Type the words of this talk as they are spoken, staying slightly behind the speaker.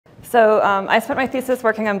So I spent my thesis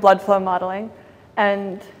working on blood flow modeling,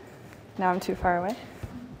 and now I'm too far away.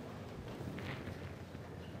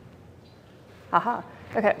 Aha,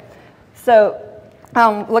 okay. So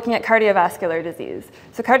looking at cardiovascular disease.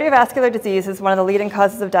 So cardiovascular disease is one of the leading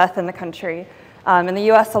causes of death in the country. In the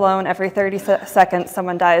US alone, every 30 seconds,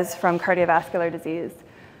 someone dies from cardiovascular disease.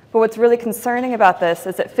 But what's really concerning about this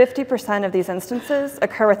is that 50% of these instances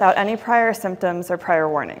occur without any prior symptoms or prior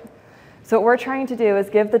warning. So what we're trying to do is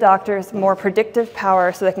give the doctors more predictive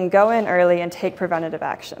power so they can go in early and take preventative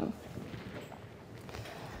action.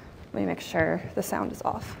 Let me make sure the sound is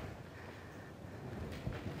off.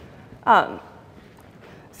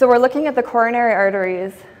 So we're looking at the coronary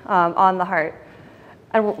arteries on the heart.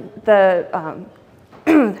 And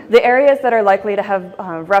the areas that are likely to have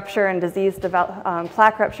rupture and disease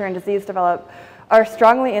plaque rupture and disease develop are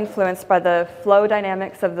strongly influenced by the flow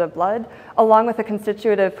dynamics of the blood, along with the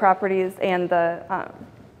constitutive properties and the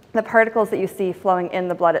particles that you see flowing in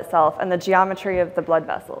the blood itself and the geometry of the blood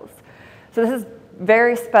vessels. So this is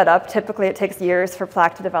very sped up. Typically, it takes years for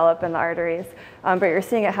plaque to develop in the arteries, but you're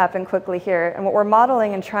seeing it happen quickly here. And what we're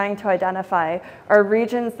modeling and trying to identify are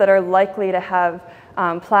regions that are likely to have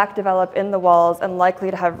plaque develop in the walls and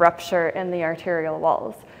likely to have rupture in the arterial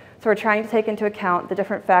walls. So we're trying to take into account the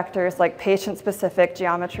different factors like patient-specific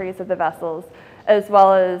geometries of the vessels, as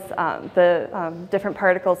well as the different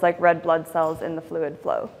particles like red blood cells in the fluid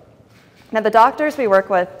flow. Now, the doctors we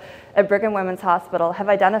work with at Brigham Women's Hospital have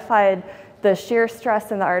identified the shear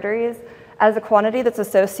stress in the arteries as a quantity that's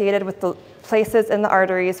associated with the places in the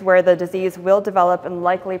arteries where the disease will develop and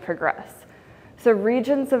likely progress. So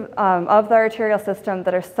regions of the arterial system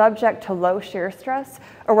that are subject to low shear stress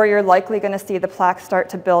are where you're likely going to see the plaque start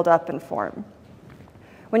to build up and form.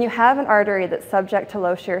 When you have an artery that's subject to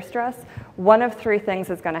low shear stress, one of three things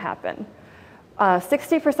is going to happen.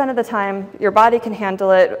 60% of the time, your body can handle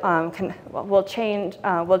it, will change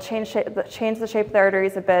the shape of the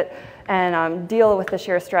arteries a bit and deal with the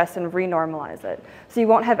shear stress and renormalize it. So you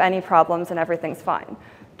won't have any problems and everything's fine.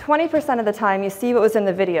 20% of the time, you see what was in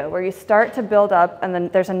the video, where you start to build up and then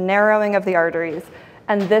there's a narrowing of the arteries,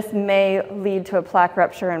 and this may lead to a plaque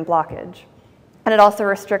rupture and blockage. And it also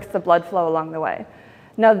restricts the blood flow along the way.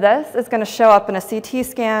 Now this is going to show up in a CT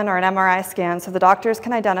scan or an MRI scan, so the doctors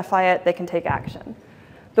can identify it, they can take action.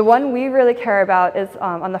 The one we really care about is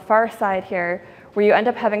on the far side here, where you end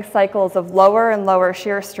up having cycles of lower and lower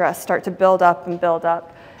shear stress start to build up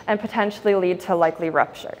and potentially lead to likely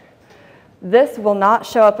rupture. This will not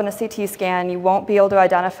show up in a CT scan. You won't be able to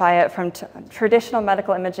identify it from traditional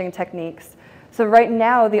medical imaging techniques. So right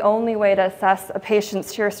now, the only way to assess a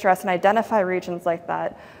patient's shear stress and identify regions like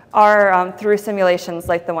that are through simulations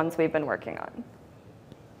like the ones we've been working on.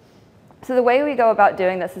 So the way we go about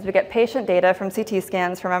doing this is we get patient data from CT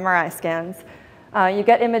scans, from MRI scans. You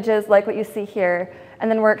get images like what you see here, and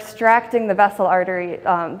then we're extracting the vessel artery,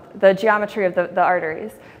 the geometry of the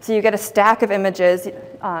arteries. So you get a stack of images,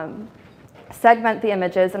 segment the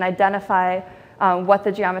images, and identify what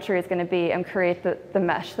the geometry is going to be and create the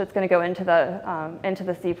mesh that's going to go into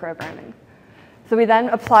the C programming. So we then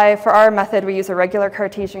apply, for our method, we use a regular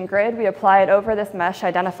Cartesian grid. We apply it over this mesh,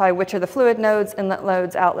 identify which are the fluid nodes, inlet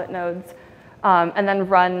nodes, outlet nodes, and then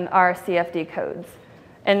run our CFD codes.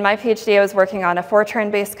 In my PhD, I was working on a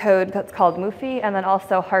Fortran-based code that's called Mufi, and then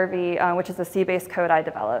also Harvey, which is a C-based code I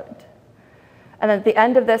developed. And then at the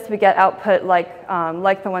end of this, we get output like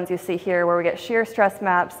the ones you see here, where we get shear stress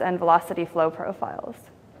maps and velocity flow profiles.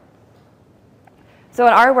 So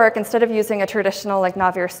in our work, instead of using a traditional like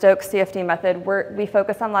Navier-Stokes CFD method, we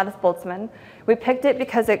focus on Lattice Boltzmann. We picked it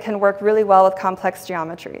because it can work really well with complex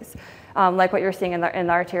geometries, like what you're seeing in the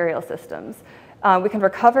arterial systems. We can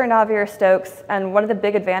recover Navier-Stokes, and one of the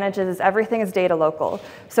big advantages is everything is data local.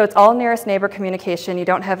 So it's all nearest neighbor communication. You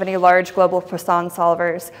don't have any large global Poisson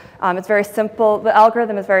solvers. It's very simple. The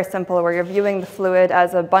algorithm is very simple, where you're viewing the fluid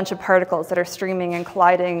as a bunch of particles that are streaming and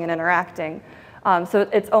colliding and interacting. So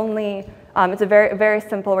it's a very, very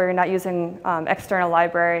simple, where you're not using external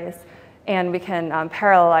libraries, and we can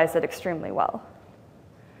parallelize it extremely well.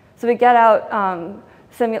 So we get out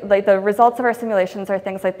like the results of our simulations are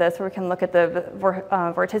things like this, where we can look at the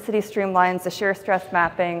vorticity streamlines, the shear stress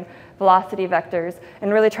mapping, velocity vectors,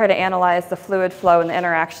 and really try to analyze the fluid flow and the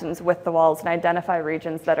interactions with the walls and identify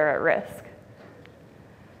regions that are at risk.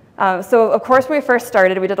 So of course, when we first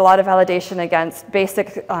started, we did a lot of validation against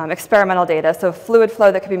basic experimental data, so fluid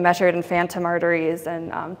flow that could be measured in phantom arteries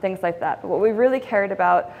and things like that. But what we really cared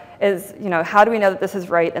about is, how do we know that this is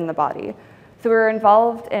right in the body? So we were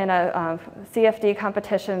involved in a CFD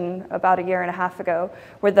competition about a year and a half ago,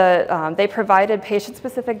 where they provided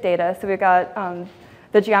patient-specific data. So we got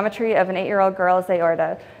the geometry of an 8-year-old girl's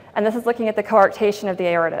aorta, And this is looking at the coarctation of the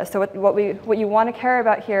aorta. So what you want to care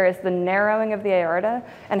about here is the narrowing of the aorta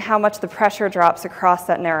and how much the pressure drops across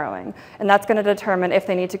that narrowing. And that's going to determine if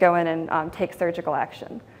they need to go in and take surgical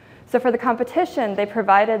action. So for the competition, they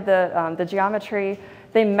provided the geometry.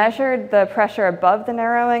 They measured the pressure above the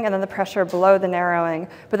narrowing and then the pressure below the narrowing,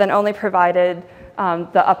 but then only provided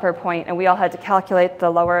the upper point. And we all had to calculate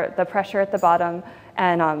the pressure at the bottom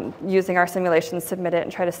and using our simulations, submit it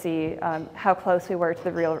and try to see how close we were to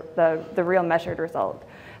the real measured result.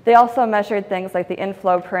 They also measured things like the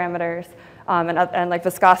inflow parameters and like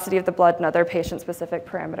viscosity of the blood and other patient-specific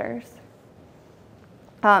parameters.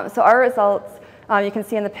 So our results, you can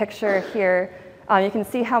see in the picture here, you can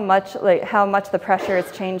see how much the pressure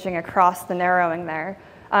is changing across the narrowing there.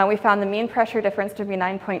 We found the mean pressure difference to be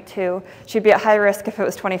 9.2. She'd be at high risk if it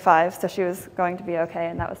was 25, so she was going to be okay,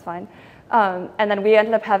 and that was fine. And then we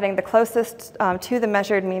ended up having the closest to the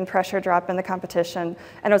measured mean pressure drop in the competition,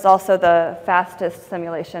 and it was also the fastest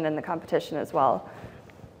simulation in the competition as well.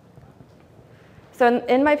 So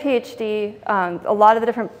in my PhD, a lot of the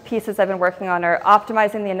different pieces I've been working on are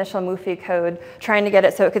optimizing the initial MUFI code, trying to get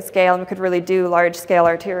it so it could scale and we could really do large-scale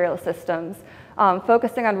arterial systems,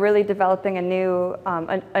 focusing on really developing a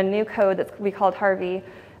new code that we called Harvey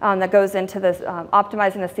that goes into this,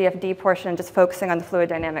 optimizing the CFD portion and just focusing on the fluid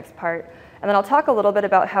dynamics part. And then I'll talk a little bit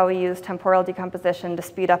about how we use temporal decomposition to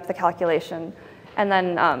speed up the calculation. And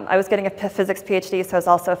then I was getting a physics PhD, so I was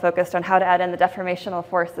also focused on how to add in the deformational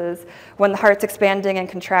forces when the heart's expanding and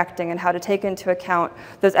contracting and how to take into account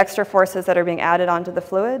those extra forces that are being added onto the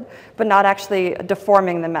fluid, but not actually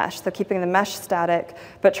deforming the mesh. So keeping the mesh static,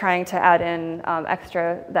 but trying to add in the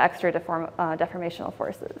extra deformational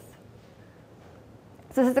forces.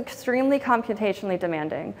 So this is extremely computationally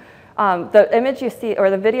demanding. The image you see, or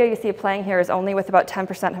the video you see playing here is only with about 10%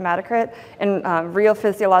 hematocrit. In real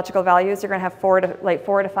physiological values, you're going to have 4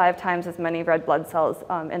 to 5 times as many red blood cells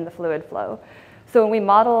in the fluid flow. So when we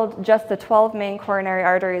modeled just the 12 main coronary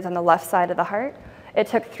arteries on the left side of the heart, it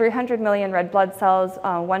took 300 million red blood cells,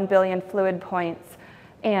 1 billion fluid points,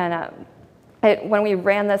 and when we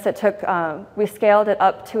ran this, we scaled it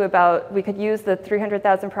up to about, we could use the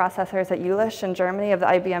 300,000 processors at Jülich in Germany of the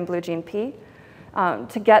IBM Blue Gene P.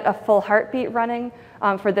 To get a full heartbeat running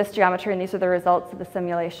for this geometry, and these are the results of the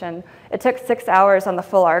simulation. It took 6 hours on the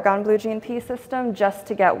full argon Blue Gene P system just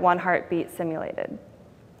to get 1 heartbeat simulated,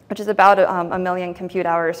 which is about a million compute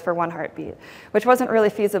hours for 1 heartbeat, which wasn't really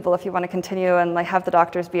feasible if you want to continue and have the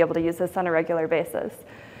doctors be able to use this on a regular basis.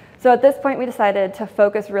 So at this point, we decided to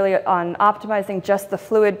focus really on optimizing just the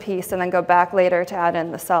fluid piece and then go back later to add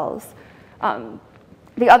in the cells.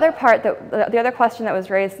 The other question that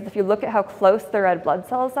was raised is if you look at how close the red blood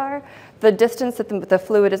cells are, the distance that the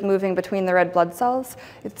fluid is moving between the red blood cells,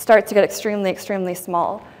 it starts to get extremely, extremely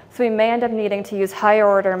small. So we may end up needing to use higher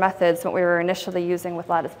order methods than what we were initially using with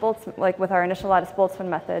Lattice Boltzmann, like with our initial Lattice Boltzmann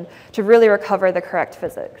method, to really recover the correct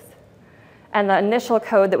physics. And the initial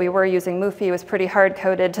code that we were using, MUFI, was pretty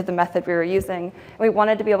hard-coded to the method we were using. And we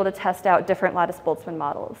wanted to be able to test out different Lattice Boltzmann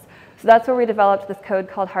models. So that's where we developed this code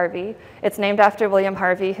called Harvey. It's named after William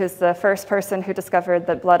Harvey, who's the first person who discovered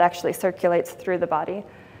that blood actually circulates through the body.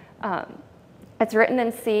 It's written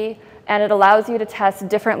in C, and it allows you to test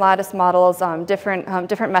different lattice models, different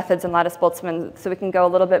methods in Lattice Boltzmann, so we can go a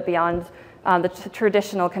little bit beyond the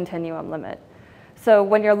traditional continuum limit. So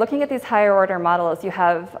when you're looking at these higher order models, you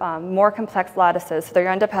have more complex lattices. So you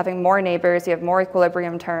end up having more neighbors, you have more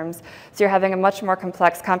equilibrium terms. So you're having a much more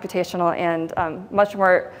complex computational and much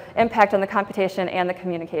more impact on the computation and the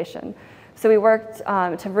communication. So we worked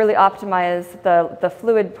to really optimize the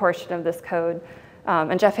fluid portion of this code.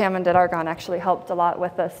 And Jeff Hammond at Argonne actually helped a lot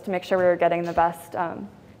with this to make sure we were getting the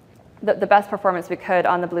best performance we could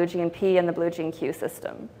on the Blue Gene P and the Blue Gene Q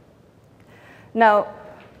system. Now,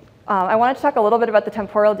 I wanted to talk a little bit about the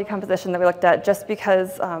temporal decomposition that we looked at, just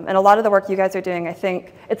because in a lot of the work you guys are doing, I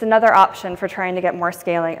think it's another option for trying to get more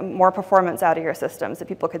scaling, more performance out of your systems that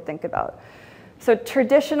people could think about. So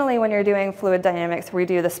traditionally, when you're doing fluid dynamics, we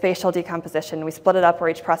do the spatial decomposition. We split it up where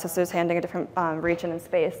each processor is handling a different region in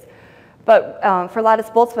space. But for Lattice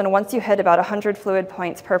Boltzmann, once you hit about 100 fluid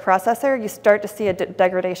points per processor, you start to see a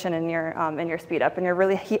degradation in your speed up, and you're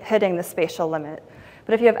really hitting the spatial limit.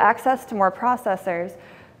 But if you have access to more processors,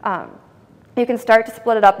 you can start to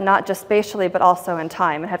split it up not just spatially, but also in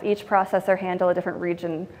time, and have each processor handle a different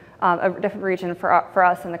region for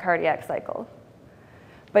us in the cardiac cycle.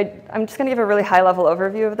 But I'm just going to give a really high-level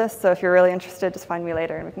overview of this, so if you're really interested, just find me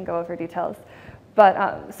later and we can go over details. But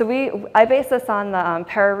I base this on the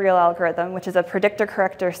parareal algorithm, which is a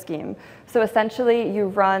predictor-corrector scheme. So essentially, you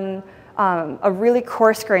run a really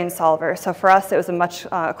coarse-grained solver. So for us, it was a much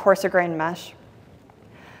coarser-grained mesh.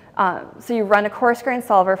 So you run a coarse grain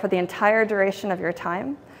solver for the entire duration of your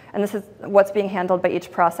time, and this is what's being handled by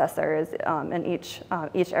each processor is in each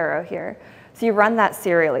arrow here. So you run that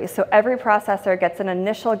serially. So every processor gets an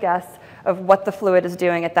initial guess of what the fluid is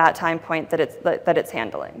doing at that time point that it's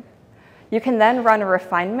handling. You can then run a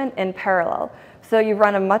refinement in parallel. So you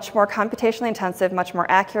run a much more computationally intensive, much more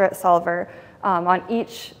accurate solver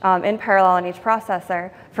in parallel on each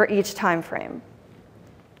processor for each time frame.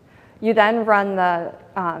 You then run the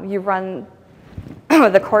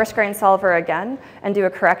coarse grain solver again and do a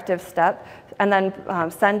corrective step, and then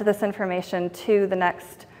send this information to the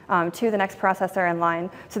next processor in line,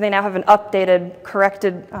 so they now have an updated,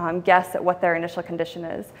 corrected guess at what their initial condition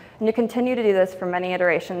is. And you continue to do this for many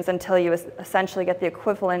iterations until you essentially get the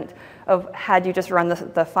equivalent of had you just run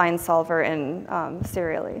the fine solver in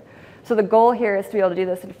serially. So the goal here is to be able to do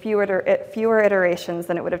this in fewer iterations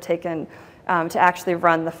than it would have taken to actually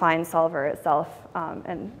run the fine solver itself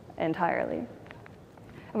entirely.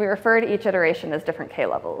 And we refer to each iteration as different K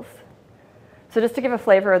levels. So just to give a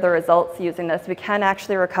flavor of the results using this, we can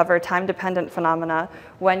actually recover time-dependent phenomena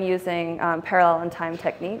when using parallel and time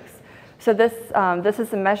techniques. So this is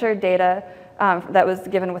the measured data that was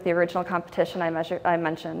given with the original competition I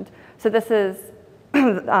mentioned. So this is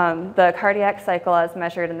the cardiac cycle as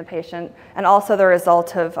measured in the patient, and also the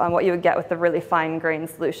result of what you would get with the really fine grained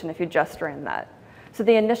solution if you just ran that. So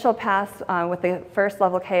the initial pass with the first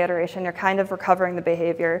level K iteration, you're kind of recovering the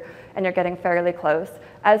behavior and you're getting fairly close.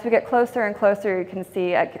 As we get closer and closer, you can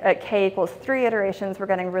see at K equals 3 iterations, we're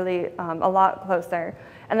getting really a lot closer.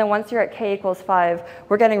 And then once you're at K equals 5,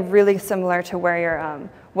 we're getting really similar to where you're,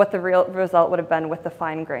 what the real result would have been with the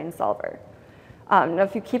fine grain solver. Now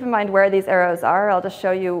if you keep in mind where these arrows are, I'll just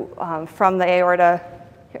show you from the aorta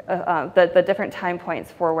the different time points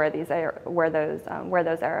for where those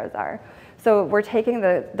arrows are. So we're taking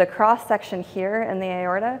the cross section here in the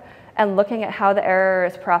aorta and looking at how the error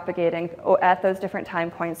is propagating at those different time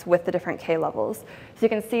points with the different K levels. So you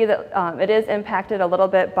can see that it is impacted a little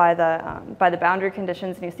bit by the boundary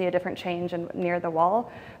conditions, and you see a different change near the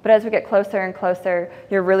wall. But as we get closer and closer,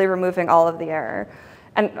 you're really removing all of the error,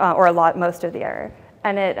 and or most of the error.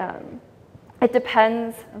 And it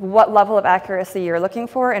depends what level of accuracy you're looking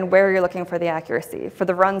for and where you're looking for the accuracy. For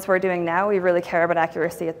the runs we're doing now, we really care about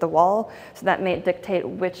accuracy at the wall, so that may dictate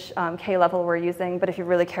which K level we're using, but if you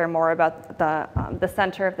really care more about the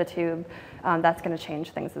center of the tube, that's going to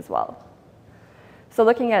change things as well. So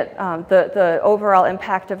looking at the overall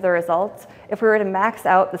impact of the results, if we were to max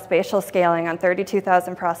out the spatial scaling on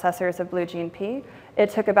 32,000 processors of Blue Gene P,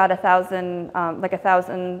 it took about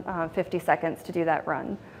 1,050 seconds to do that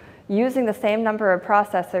run. Using the same number of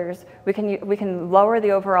processors, we can lower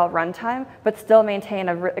the overall runtime, but still maintain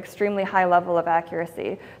an extremely high level of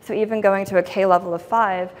accuracy. So even going to a K level of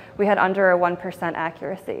 5, we had under a 1%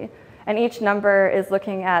 accuracy. And each number is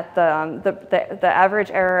looking at the average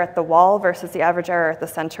error at the wall versus the average error at the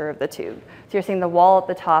center of the tube. So you're seeing the wall at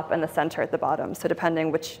the top and the center at the bottom, so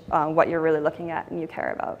depending what you're really looking at and you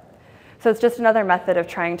care about. So it's just another method of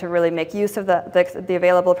trying to really make use of the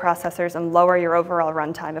available processors and lower your overall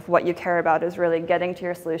runtime if what you care about is really getting to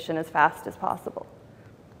your solution as fast as possible.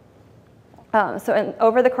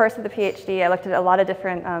 Over the course of the PhD, I looked at a lot of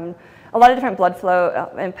different blood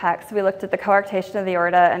flow impacts. We looked at the coarctation of the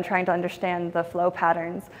aorta and trying to understand the flow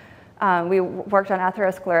patterns. We worked on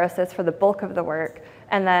atherosclerosis for the bulk of the work,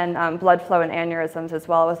 and then blood flow and aneurysms as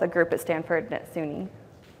well with a group at Stanford and at SUNY.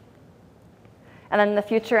 And then in the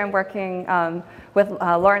future, I'm working with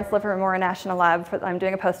Lawrence Livermore National Lab. I'm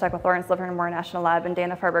doing a postdoc with Lawrence Livermore National Lab and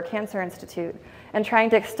Dana-Farber Cancer Institute, and trying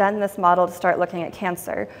to extend this model to start looking at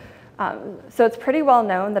cancer. So it's pretty well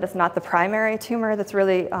known that it's not the primary tumor that's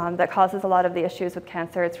really, that causes a lot of the issues with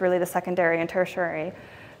cancer. It's really the secondary and tertiary.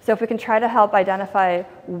 So if we can try to help identify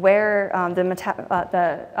where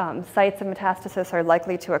the sites of metastasis are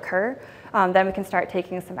likely to occur, then we can start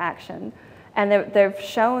taking some action. And they've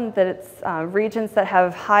shown that it's regions that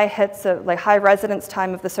have high hits, high residence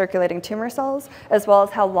time of the circulating tumor cells, as well as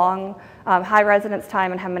how long, high residence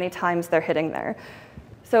time and how many times they're hitting there.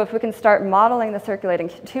 So if we can start modeling the circulating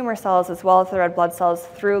tumor cells as well as the red blood cells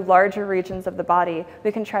through larger regions of the body,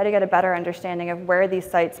 we can try to get a better understanding of where these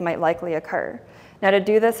sites might likely occur. Now to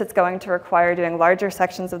do this, it's going to require doing larger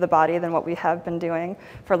sections of the body than what we have been doing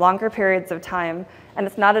for longer periods of time. And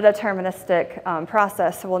it's not a deterministic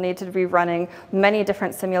process, so we'll need to be running many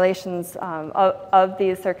different simulations of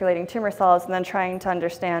these circulating tumor cells and then trying to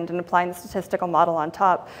understand and applying the statistical model on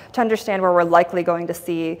top to understand where we're likely going to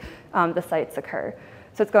see the sites occur.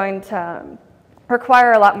 So it's going to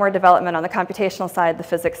require a lot more development on the computational side, the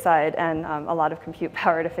physics side, and a lot of compute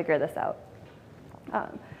power to figure this out.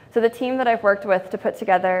 So the team that I've worked with to put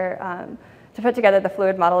together the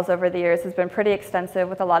fluid models over the years has been pretty extensive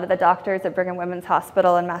with a lot of the doctors at Brigham Women's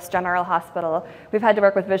Hospital and Mass General Hospital. We've had to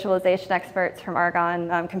work with visualization experts from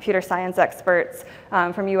Argonne, computer science experts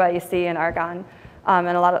from UIUC and Argonne, and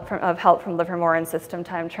a lot of help from Livermore and System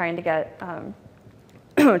Time trying to get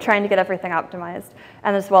everything optimized,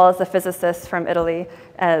 and as well as the physicists from Italy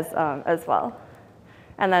as well.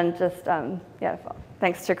 And then just, yeah,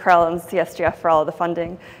 thanks to Krell and CSGF for all of the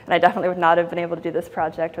funding. And I definitely would not have been able to do this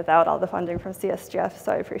project without all the funding from CSGF,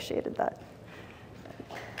 so I appreciated that.